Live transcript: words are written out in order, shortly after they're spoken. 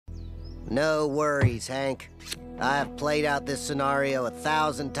No worries, Hank. I have played out this scenario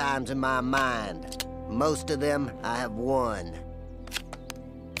 1,000 times in my mind. Most of them I have won.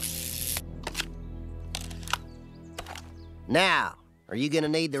 Now, are you gonna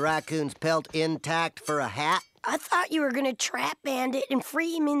need the raccoon's pelt intact for a hat? I thought you were gonna trap Bandit and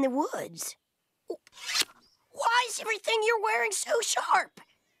free him in the woods. Why is everything you're wearing so sharp?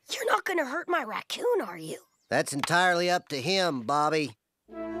 You're not gonna hurt my raccoon, are you? That's entirely up to him, Bobby.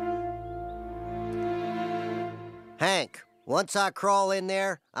 Hank, once I crawl in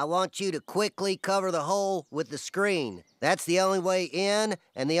there, I want you to quickly cover the hole with the screen. That's the only way in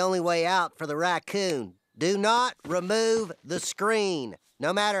and the only way out for the raccoon. Do not remove the screen.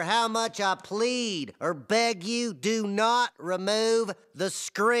 No matter how much I plead or beg you, do not remove the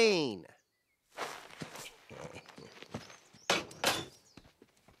screen.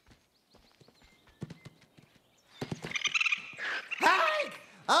 Hank!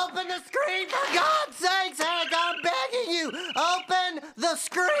 Open the screen, for God's sakes, Hank! I'm begging you! Open the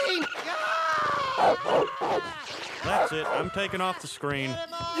screen! That's it. I'm taking off the screen.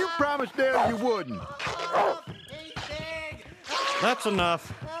 You promised Dale you wouldn't. That's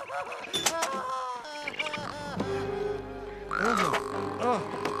enough.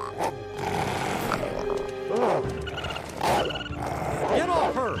 Get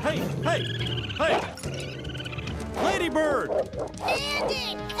off her! Hey! Ladybird!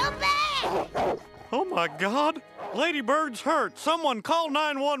 Bandit, come back! Oh my God! Ladybird's hurt! Someone call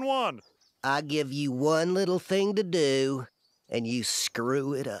 911! I give you one little thing to do, and you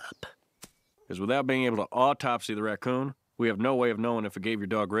screw it up. Because without being able to autopsy the raccoon, we have no way of knowing if it gave your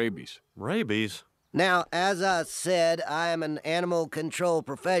dog rabies. Rabies? Now, as I said, I am an animal control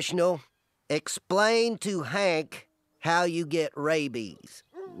professional. Explain to Hank how you get rabies.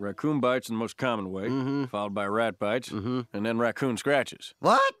 Raccoon bites in the most common way, followed by rat bites, and then raccoon scratches.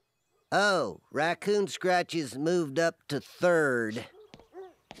 What? Oh, raccoon scratches moved up to third.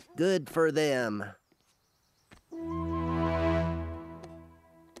 Good for them.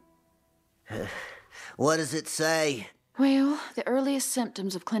 What does it say? Well, the earliest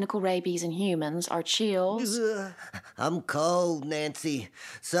symptoms of clinical rabies in humans are chills. I'm cold, Nancy.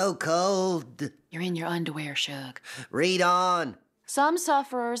 So cold. You're in your underwear, Shug. Read on. Some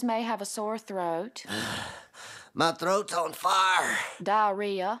sufferers may have a sore throat, My throat's on fire.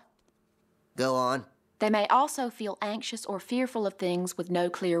 diarrhea. Go on. They may also feel anxious or fearful of things with no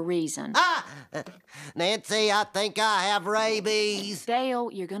clear reason. Nancy, I think I have rabies.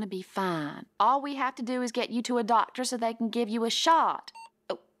 Dale, you're gonna be fine. All we have to do is get you to a doctor so they can give you a shot.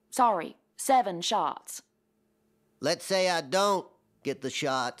 Oh, sorry, 7 shots. Let's say I don't get the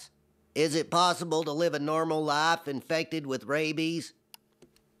shots. Is it possible to live a normal life infected with rabies?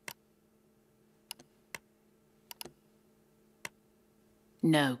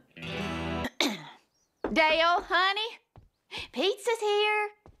 No. Dale, honey, pizza's here.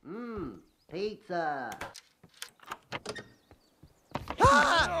 Pizza.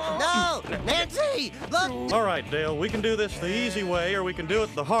 No! Nancy! Look! All right, Dale, we can do this the easy way or we can do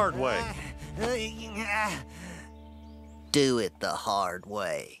it the hard way. Do it the hard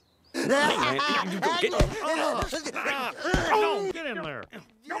way. No, get in there.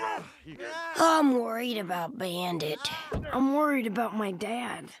 I'm worried about Bandit. I'm worried about my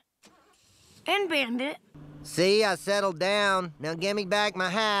dad. And Bandit. See, I settled down. Now give me back my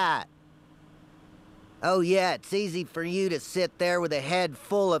hat. Oh, yeah, it's easy for you to sit there with a head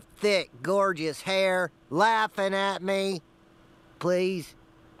full of thick, gorgeous hair, laughing at me. Please?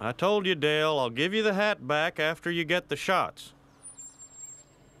 I told you, Dale, I'll give you the hat back after you get the shots.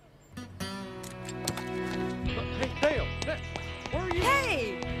 Hey, Dale! Where are you?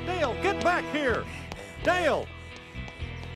 Hey! Dale, get back here! Dale!